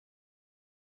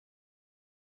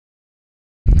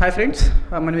Hi friends,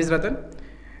 my name is Ratan.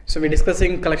 So we're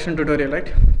discussing collection tutorial,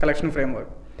 right? Collection framework.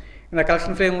 In the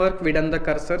collection framework, we done the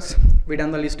cursors, we done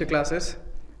the list classes.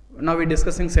 Now we're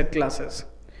discussing set classes.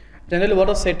 Generally, what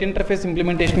are set interface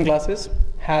implementation classes?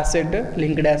 Has set,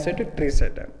 linked asset, tree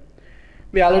set.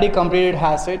 We already completed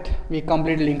has set, we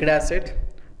completed linked asset.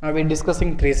 Now we're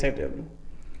discussing tree set.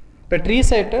 The tree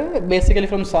set basically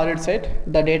from solid set,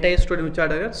 the data is stored in which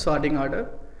order? Sorting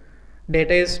order.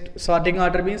 Data is sorting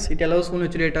order means it allows for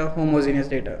which data? Homogeneous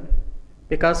data.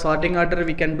 Because sorting order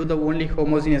we can do the only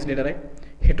homogeneous data, right?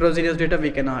 Heterogeneous data we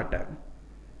cannot,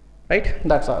 right?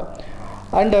 That's all.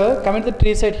 And coming to the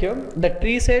tree set here, the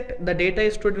tree set, the data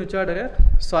is stored in which order?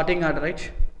 Sorting order,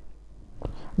 right?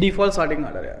 Default sorting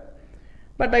order. Yeah.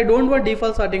 But I don't want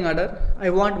default sorting order. I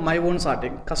want my own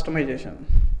sorting, customization.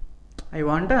 I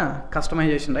want a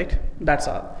customization, right? That's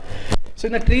all. So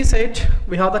in the tree set,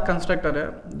 we have the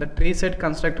constructor. The tree set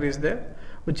constructor is there.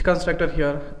 Which constructor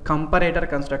here? Comparator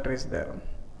constructor is there.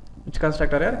 Which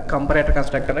constructor here? Comparator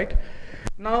constructor, right?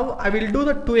 Now I will do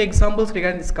the two examples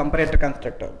regarding this comparator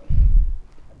constructor.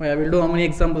 I will do how many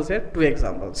examples here? Two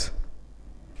examples.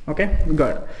 Okay,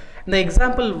 good. In the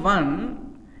example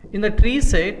 1, in the tree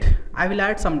set, I will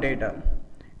add some data.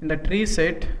 In the tree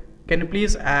set, can you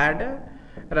please add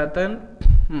Ratan,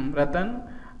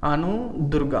 Anu,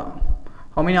 Durga.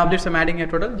 How many objects I'm adding here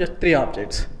total? Just 3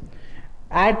 objects.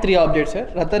 Add 3 objects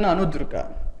here, Ratan, Anu,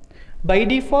 Durga. By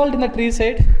default in the tree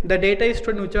set, the data is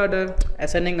stored in which order?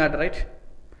 Ascending order, right?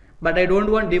 But I don't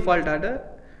want default order.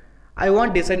 I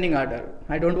want descending order.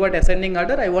 I don't want ascending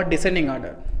order, I want descending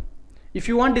order. If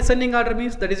you want descending order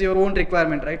means that is your own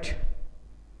requirement, right?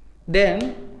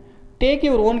 Then take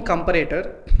your own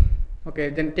comparator. Okay,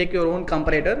 then take your own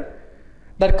comparator.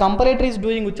 That comparator is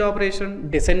doing which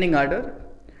operation? Descending order.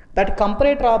 That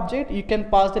comparator object you can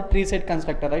pass the tree set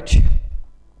constructor, right?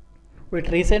 With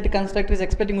tree set constructor is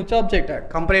expecting which object?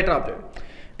 Comparator object.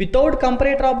 Without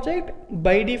comparator object,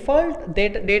 by default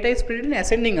data is printed in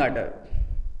ascending order.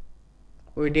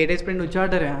 Data is printed in which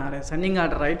order? Ascending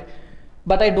order, right?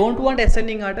 But I don't want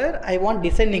ascending order, I want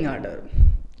descending order.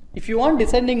 If you want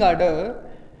descending order,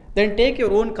 then take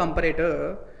your own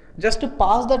comparator, just to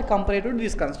pass that comparator to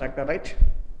this constructor, right?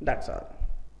 That's all.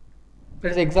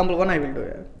 That is example 1 I will do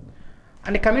here.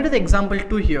 And coming to the example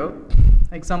 2 here,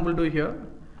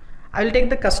 I will take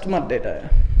the customer data.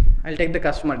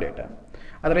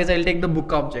 Otherwise I will take the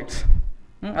book objects.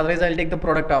 Otherwise I will take the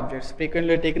product objects.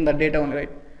 Frequently taking the data only, right?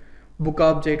 Book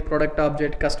object, product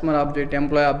object, customer object,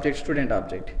 employee object, student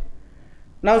object.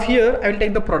 Now here I will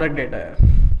take the product data.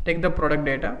 Take the product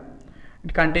data.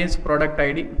 It contains product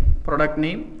ID, product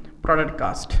name, product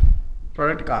cost.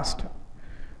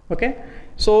 Okay.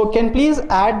 So can please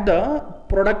add the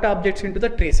product objects into the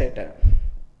tree set.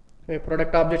 Okay,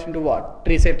 product objects into what?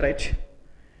 Tree set, right?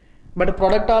 But the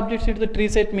product objects into the tree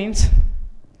set means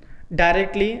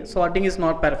directly sorting is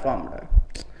not performed.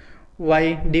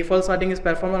 Why? Default sorting is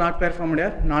performed or not performed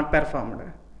here? Not performed.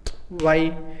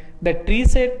 Why? The tree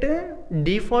set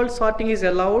default sorting is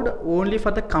allowed only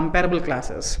for the comparable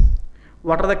classes.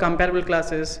 What are the comparable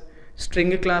classes?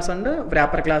 String class and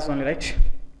wrapper class only, right?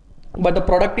 But the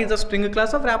product is a string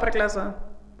class or wrapper class?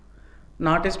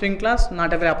 Not a string class,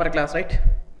 not a wrapper class, right?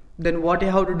 Then what you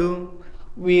have to do?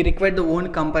 We require the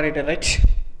own comparator, right?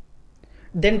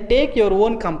 Then take your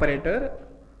own comparator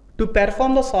to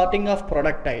perform the sorting of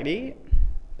product ID.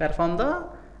 Perform the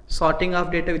sorting of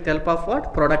data with help of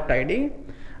what? Product ID.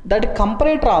 That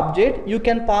comparator object you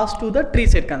can pass to the tree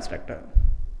set constructor.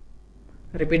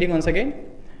 Repeating once again.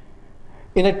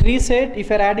 In a tree set, if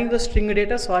you are adding the string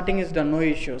data, sorting is done, no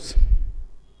issues.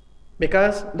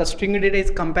 Because the string data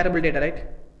is comparable data, right?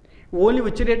 Only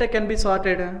which data can be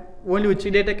sorted, only which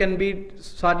data can be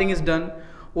sorting is done,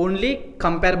 only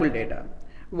comparable data.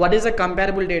 What is a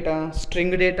comparable data?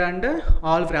 String data and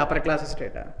all wrapper classes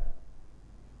data.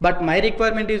 But my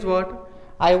requirement is what?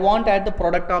 I want to add the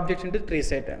product objects into tree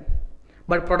set.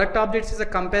 But product objects is a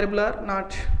comparable or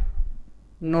not?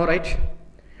 No, right?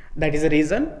 That is the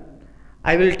reason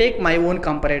I will take my own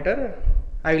comparator.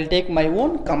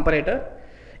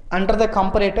 Under the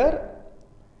comparator,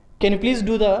 can you please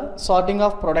do the sorting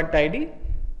of product ID?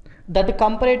 That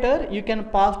comparator you can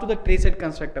pass to the tree set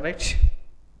constructor, right?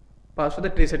 Pass to the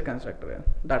tree set constructor. Yeah.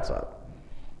 That's all.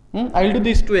 I will do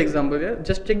these 2 examples here.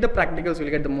 Just check the practicals, you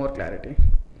will get the more clarity.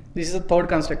 This is the third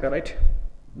constructor, right?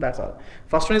 That's all.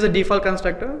 First one is the default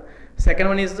constructor. Second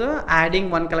one is the adding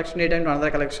one collection data into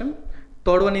another collection.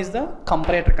 Third one is the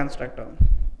comparator constructor.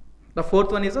 The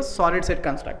fourth one is the solid set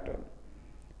constructor.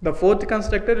 The fourth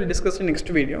constructor we will discuss in next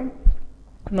video.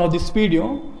 Now this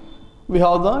video we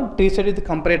have the TreeSet with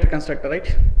comparator constructor,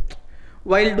 right?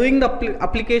 While doing the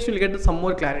application, you'll get some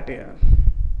more clarity here.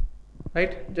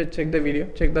 Right? Just check the video,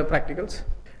 check the practicals.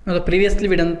 Now, previously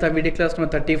we done the video class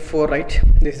number 34, right?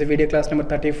 This is the video class number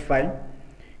 35.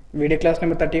 Video class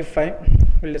number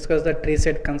 35, we'll discuss the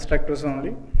TreeSet constructors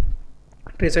only.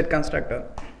 TreeSet constructor.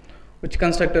 Which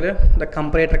constructor here? The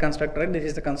comparator constructor, right? This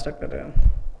is the constructor here.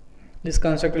 This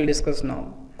constructor we'll discuss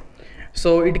now.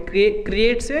 So it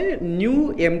creates a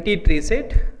new empty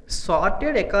TreeSet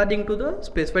sorted according to the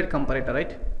specified comparator,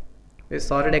 right? It's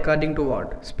sorted according to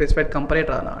what? Specified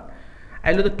comparator or not?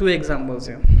 I'll do the two examples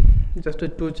here. Just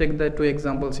to check the two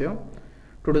examples here.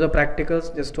 To do the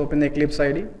practicals, just open the Eclipse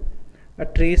ID. A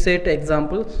TreeSet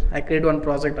examples, I create one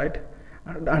project, right?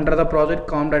 Under the project,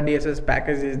 com.dss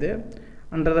package is there.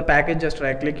 Under the package, just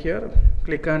right click here,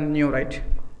 click on new, right?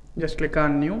 Just click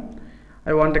on new.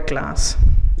 I want a class.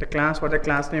 The class, what the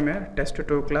class name here?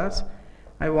 Test2 class.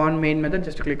 I want main method,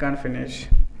 just click on finish.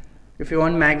 If you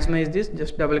want maximize this,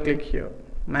 just double click here.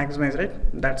 Maximize, right?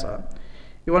 That's all.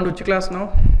 You want which class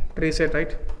now? TreeSet,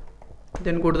 right?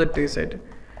 Then go to the TreeSet.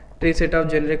 TreeSet of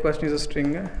generic question is a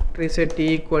string. TreeSet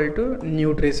t equal to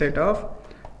new TreeSet of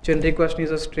generic question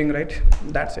is a string, right?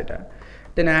 That's it.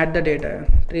 Then add the data.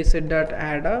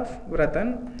 TreeSet.add of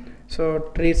Ratan.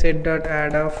 So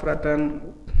TreeSet.add of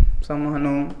Ratan,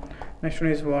 Samhanu. Next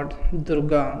one is what?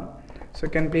 Durga. So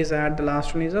can please add the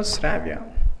last one is a Shravya.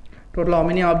 Total how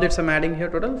many objects I'm adding here?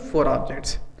 Total 4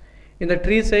 objects. In the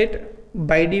TreeSet,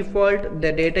 by default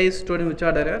the data is stored in which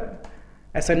order?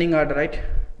 Ascending order, right?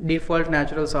 Default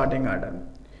natural sorting order.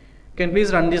 Can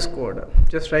please run this code.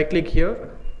 Just right click here,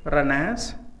 run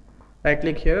as, right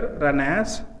click here, run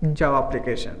as Java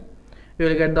application. You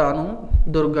will get the Anu,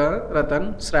 Durga,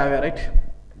 Ratan, Shravya, right?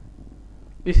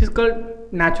 This is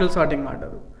called natural sorting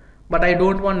order. But I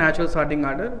don't want natural sorting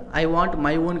order. I want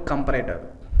my own comparator.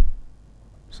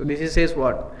 So this is says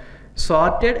what?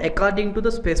 Sorted according to the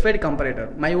specified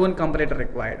comparator. My own comparator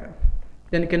required.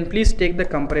 Then you can please take the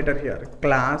comparator here.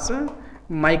 Class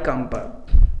my compar.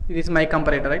 This is my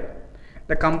comparator, right?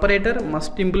 The comparator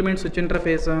must implement which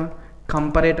interface?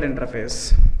 Comparator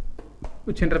interface.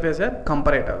 Which interface here?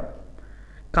 Comparator.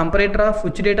 Comparator of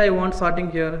which data I want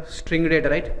sorting here? String data,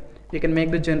 right? You can make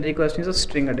the generic question is a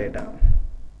string data.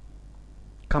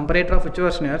 Comparator of which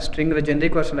version here? String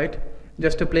generic version, right?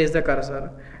 Just to place the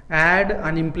cursor. Add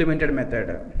unimplemented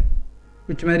method.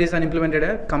 Which method is unimplemented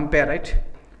here? Compare, right?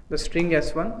 The string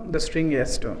s1, the string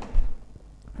s2.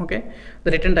 Okay,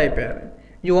 the return type here.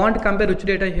 You want to compare which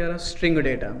data here? String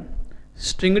data.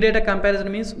 String data comparison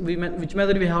means which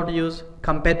method we have to use?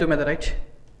 Compare to method, right?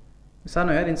 So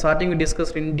here in sorting we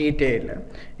discussed in detail.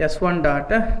 S1 dot,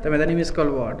 the method name is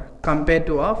called what? Compare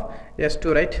to of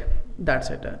S2, right? That's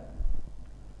it.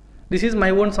 This is my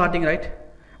own sorting, right?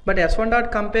 But S1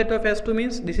 dot compare to of S2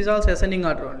 means this is also ascending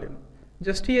order only.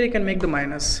 Just here you can make the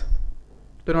minus.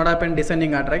 Do not happen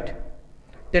descending order, right?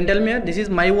 Then tell me, this is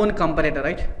my own comparator,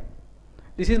 right?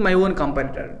 This is my own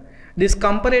comparator. This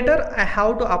comparator I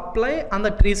have to apply on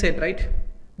the TreeSet, right?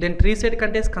 Then TreeSet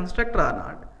contains constructor or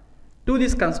not? To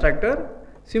this constructor,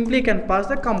 simply can pass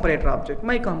the comparator object,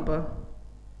 my compar.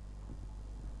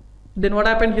 Then what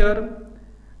happened here?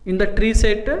 In the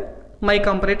TreeSet, my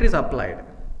comparator is applied.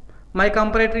 My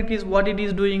comparator, it is what it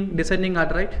is doing? Descending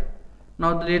order, right?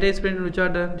 Now the data is printed in which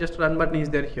order? Just run button is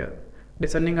there here.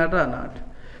 Descending order or not?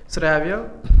 Shravya,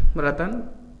 Ratan,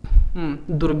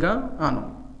 Durga,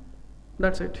 Anu.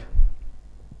 That's it.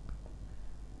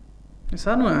 Yes,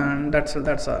 Anu, and that's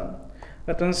all.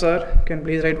 Ratan sir, can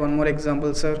please write one more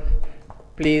example, sir?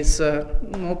 Please,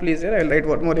 no, please, sir. I'll write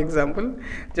one more example.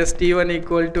 Just t1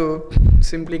 equal to,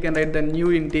 simply can write the new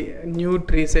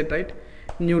TreeSet, right?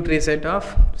 New TreeSet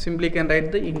of, simply can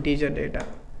write the integer data.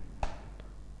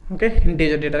 Okay,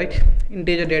 integer data, right?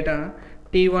 Integer data.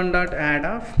 T1 dot add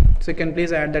of, so you can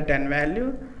please add the 10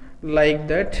 value like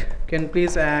that. Can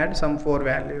please add some 4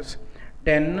 values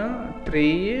 10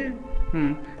 3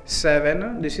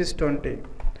 7, this is 20.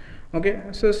 Okay,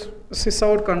 so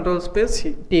sysout control space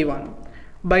T1.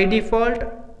 By default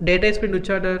data is in which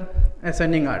order?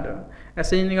 Ascending order.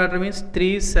 Ascending order means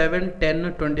 3 7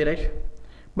 10 20, right?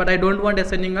 But I don't want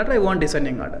ascending order, I want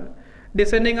descending order.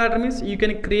 Descending order means you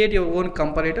can create your own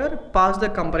comparator, pass the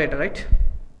comparator, right?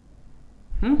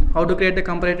 How to create the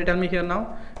comparator? Tell me here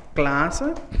now. Class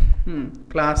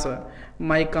class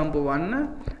my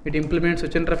comp1, it implements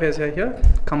which interface here?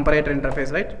 Comparator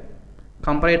interface, right?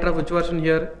 Comparator of which version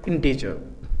here? Integer.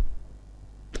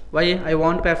 Why? I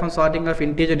want to perform sorting of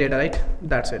integer data, right?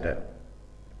 That's it.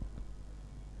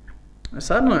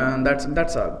 So no,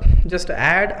 that's all. Just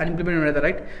add unimplemented method,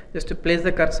 right? Just to place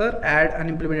the cursor, add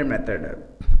unimplemented method.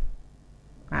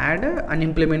 Add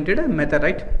unimplemented method,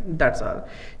 right? That's all.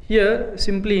 Here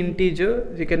simply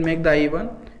integer, you can make the I1,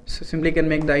 so simply can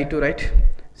make the I2, right?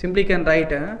 Simply can write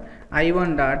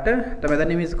I1 dot, the method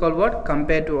name is called what?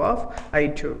 Compare to of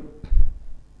I2.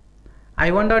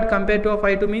 I1 dot compare to of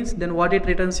I2 means, then what it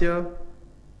returns here?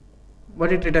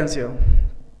 What it returns here?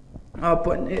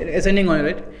 Ascending order,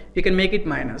 right? You can make it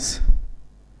minus.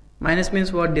 Minus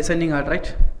means what? Descending order,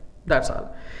 right? That's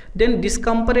all. Then this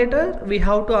comparator we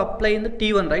have to apply in the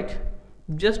T1, right?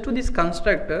 Just to this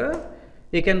constructor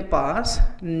you can pass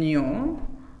new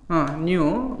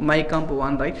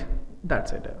mycomp1, right?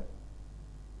 That's it.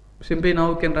 Simply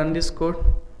now you can run this code.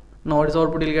 Now what is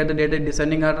output? You'll get the data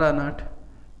descending order or not?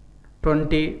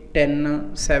 20,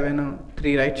 10, 7,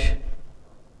 3, right?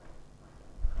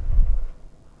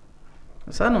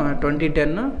 So no, 20,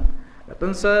 10.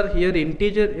 Ratan sir, here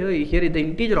integer, here the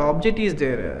integer object is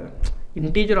there.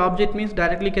 Integer object means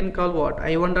directly can call what?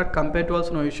 I1 dot compare to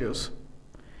also no issues.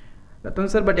 Ratan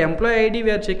sir, but employee ID we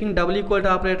are checking double equal to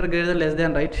operator greater than less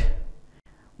than, right?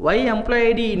 Why employee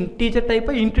ID integer type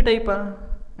or int type?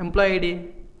 Employee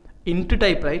ID int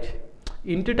type, right?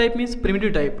 Int type means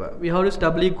primitive type. We have this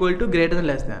double equal to greater than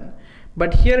less than.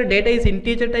 But here data is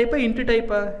integer type or int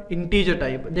type? Integer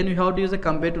type. Then you have to use a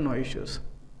compare to no issues.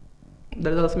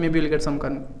 That is also maybe you'll get some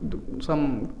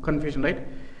confusion, right?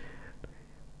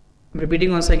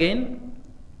 Repeating once again,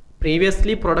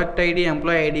 previously product ID,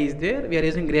 employee ID is there. We are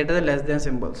using greater than less than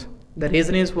symbols. The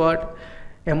reason is what?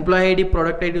 Employee ID,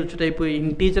 product ID which type?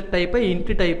 Integer type or int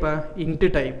type?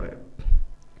 Int type.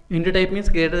 Int type means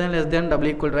greater than less than double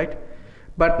equal, right?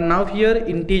 But now here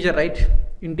integer, right?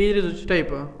 Integer is which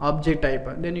type? Object type.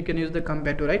 Then you can use the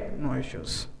compare to, right? No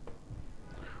issues.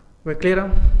 We're clear?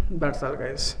 That's all,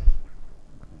 guys.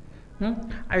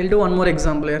 I will do one more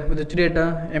example here with which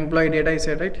data? Employee data I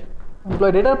said, right?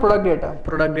 Employee data, product data.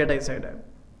 Product data I said.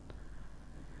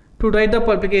 To write the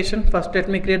application, first let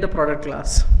me create the product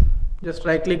class. Just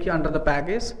right click under the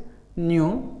package,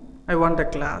 new. I want a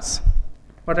class.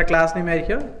 What a class name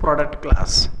here? Product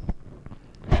class.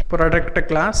 Product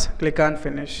class. Click on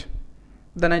finish.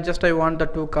 Then I want the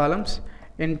two columns.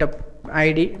 Int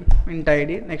ID.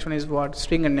 Next one is what?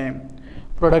 String and name.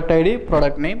 Product ID,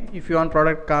 product name. If you want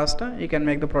product cost, you can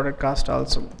make the product cost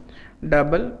also.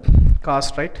 Double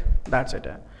cost, right? That's it.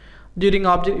 During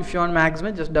object, if you want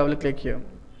maximum, just double click here.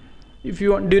 If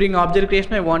you want during object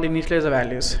creation, I want initialize the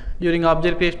values. During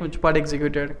object creation, which part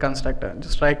executed? Constructor.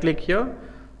 Just right click here.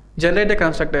 Generate the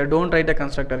constructor. Don't write the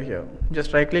constructor here.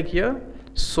 Just right click here.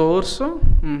 Source.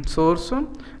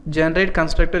 Generate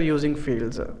constructor using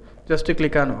fields. Just to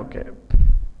click on OK.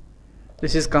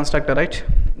 This is constructor, right?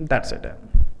 That's it.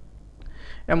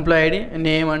 Employee ID,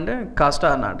 name and cost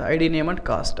or not. ID, name and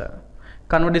cost.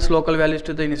 Convert this local values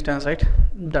to the instance, right?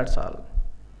 That's all.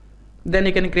 Then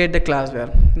you can create the class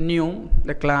where new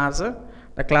the class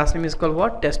name is called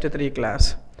what? Test3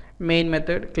 class. Main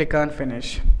method, click on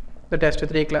finish. The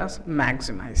test3 class,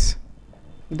 maximize.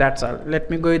 That's all. Let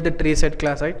me go with the TreeSet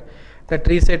class, right? The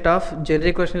TreeSet of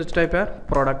generic question is type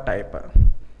product type.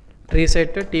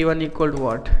 TreeSet T1 equal to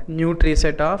what? New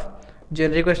TreeSet of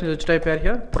generic question which type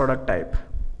here? Product type.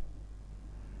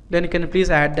 Then you can please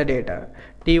add the data.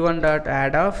 T1 dot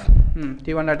add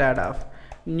of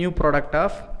new product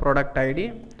of product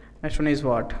ID. Next one is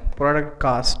what? Product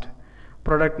cost.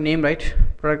 Product name, right?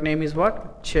 Product name is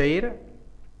what? Chair.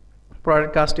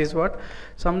 Product cost is what?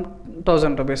 Some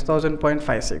 1000 rupees,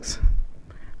 1000.56.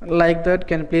 Like that,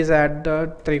 can please add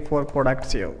the 3-4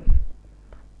 products here.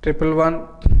 111,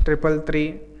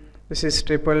 333, this is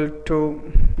 222,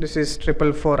 this is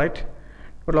 444, right?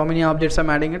 But how many objects I'm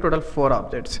adding? A total 4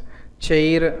 objects.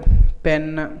 Chair,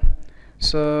 pen,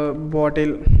 so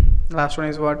bottle. Last one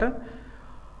is what?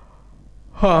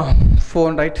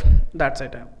 Phone, right? That's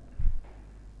it.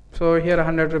 So here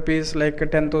 100 rupees, like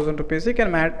 10,000 rupees. You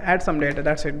can add some data.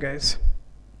 That's it, guys.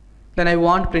 Then I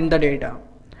want print the data.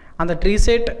 On the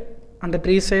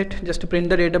TreeSet, just to print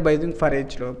the data by using for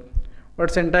each loop.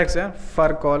 What syntax?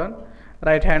 For colon,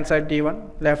 right hand side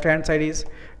T1, left hand side is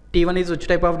T1 is which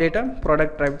type of data?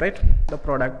 Product type, right? The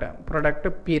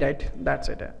product P, right? That's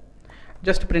it.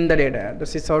 Just print the data. The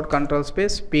sysout control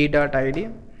space P dot ID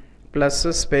plus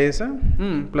space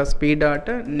plus P dot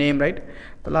name, right?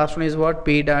 The last one is what?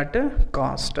 P dot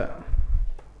cost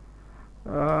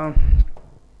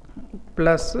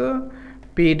plus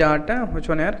P dot which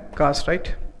one here? Cost,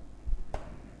 right?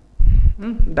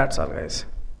 That's all, guys.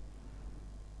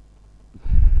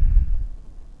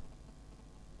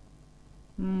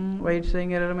 Why it's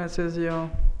saying error message here?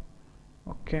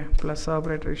 Okay, plus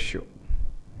operator issue.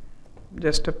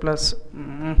 Just a plus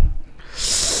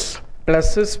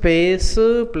space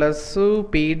plus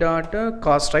P dot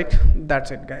cost, right? That's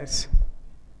it, guys.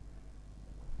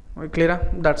 Clear?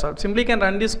 That's all. Simply can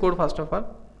run this code first of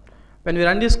all. When we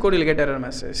run this code, you'll get error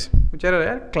message. Which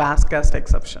error? Class cast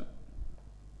exception.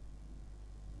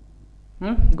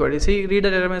 Good. You see, read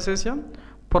the error message here.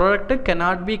 Product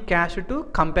cannot be cached to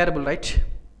comparable, right?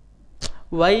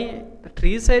 Why? The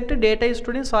tree set data is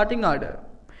stored in sorting order.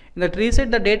 In the tree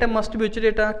set, the data must be which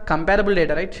data? Comparable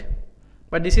data, right?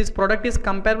 But this is product is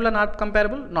comparable or not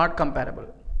comparable? Not comparable.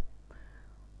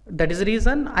 That is the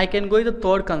reason I can go with the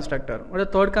third constructor. What the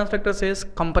third constructor says?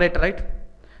 Comparator, right?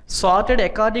 Sorted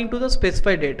according to the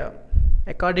specified data,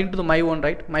 according to the my own,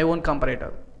 right? My own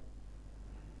comparator.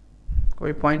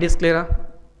 Okay, point is clear.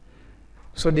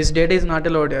 So this data is not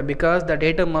allowed here because the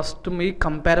data must be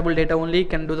comparable data only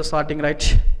can do the sorting,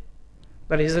 right?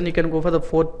 The reason you can go for the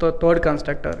third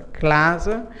constructor class.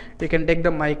 You can take the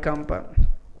mycomp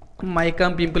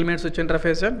implements which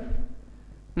interface here.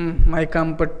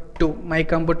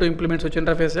 mycomp2 implements which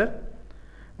interface here.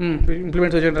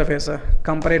 Implements which interface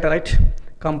comparator, right?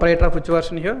 Comparator of which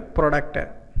version here? Product,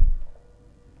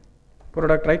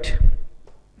 right?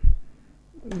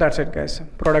 That's it, guys.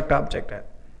 Product object.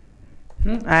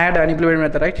 Add unimplemented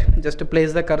method, right? Just to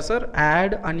place the cursor,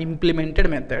 add unimplemented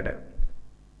method.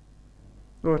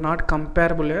 So not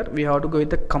comparable here. We have to go with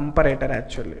the comparator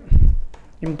actually.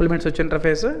 Implement switch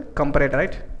interface, comparator,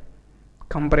 right?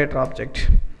 Comparator object,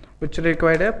 which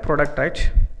required a product,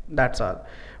 right? That's all.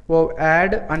 Well,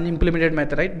 add unimplemented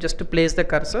method, right? Just to place the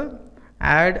cursor,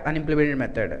 add unimplemented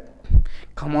method.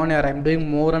 Come on here, I'm doing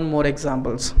more and more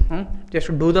examples. Just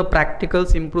to do the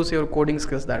practicals, improves your coding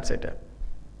skills. That's it.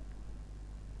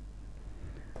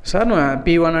 So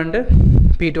P1 and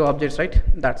P2 objects, right?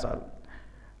 That's all.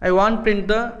 I want print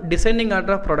the descending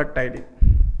order of product ID.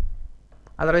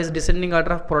 Otherwise, descending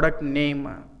order of product name.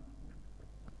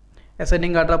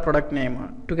 Ascending order of product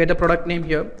name. To get the product name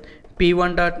here,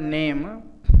 P1 dot name.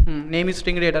 Name is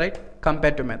string data, right?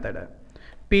 Compare to method.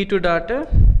 P2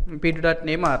 dot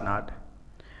name or not.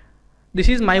 This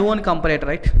is my own comparator,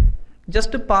 right?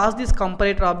 Just to pass this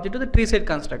comparator object to the TreeSet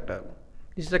constructor.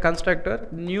 This is the constructor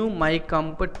new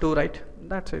mycomp2, right?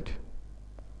 That's it.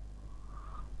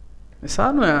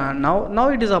 So now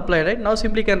it is applied, right? Now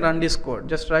simply can run this code.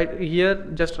 Just right here,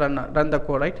 just run the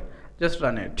code, right? Just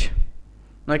run it.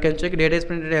 Now I can check data is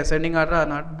printed ascending order or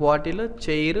not. Bottle,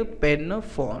 chair, pen,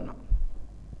 phone.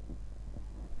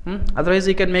 Otherwise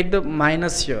you can make the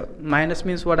minus here. Minus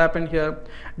means what happened here?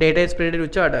 Data is printed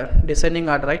which order? Descending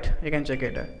order, right? You can check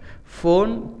it.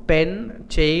 Phone, pen,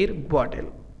 chair,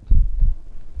 bottle.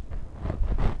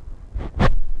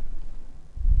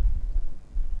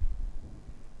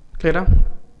 Clear?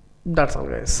 That's all,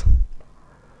 guys.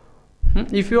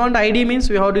 If you want ID means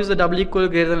we have to use the double equal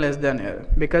greater than less than here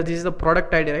because this is the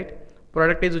product ID, right?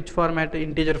 Product is which format?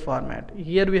 Integer format.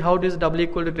 Here we have to use double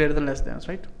equal to greater than less than,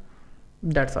 right?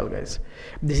 That's all, guys.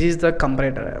 This is the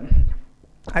comparator.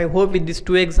 I hope with these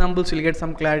two examples you'll get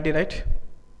some clarity, right?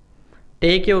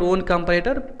 Take your own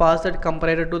comparator, pass that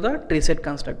comparator to the TreeSet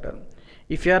constructor.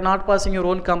 If you are not passing your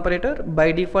own comparator,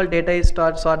 by default data is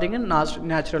start sorting in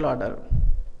natural order.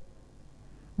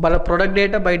 But a product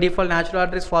data by default natural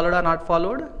order is followed or not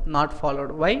followed? Not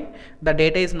followed. Why? The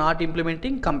data is not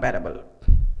implementing comparable.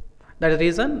 That is the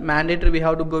reason mandatory we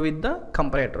have to go with the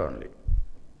comparator only.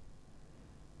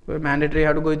 So mandatory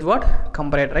have to go with what?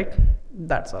 Comparator, right?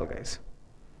 That's all, guys.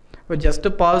 But just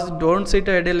to pause, don't sit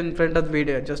idle in front of the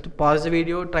video. Just pause the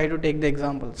video, try to take the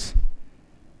examples.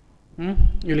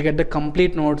 You will get the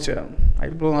complete notes here.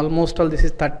 Almost all this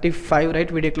is 35,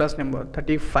 right? Video class number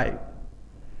 35.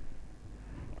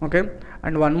 Okay,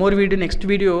 and one more video, next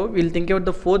video we'll think about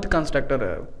the fourth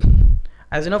constructor.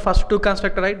 As you know, first two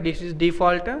constructor, right? This is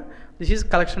default, this is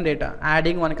collection data,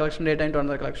 adding one collection data into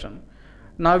another collection.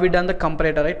 Now we done the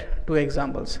comparator, right? Two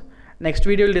examples. Next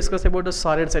video we'll discuss about the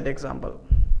solid set example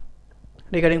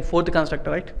regarding fourth constructor,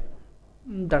 right?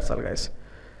 That's all, guys.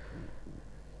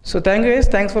 So thank you, guys.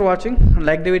 Thanks for watching.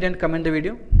 Like the video and comment the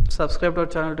video. Subscribe to our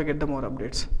channel to get the more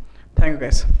updates. Thank you,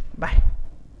 guys. Bye.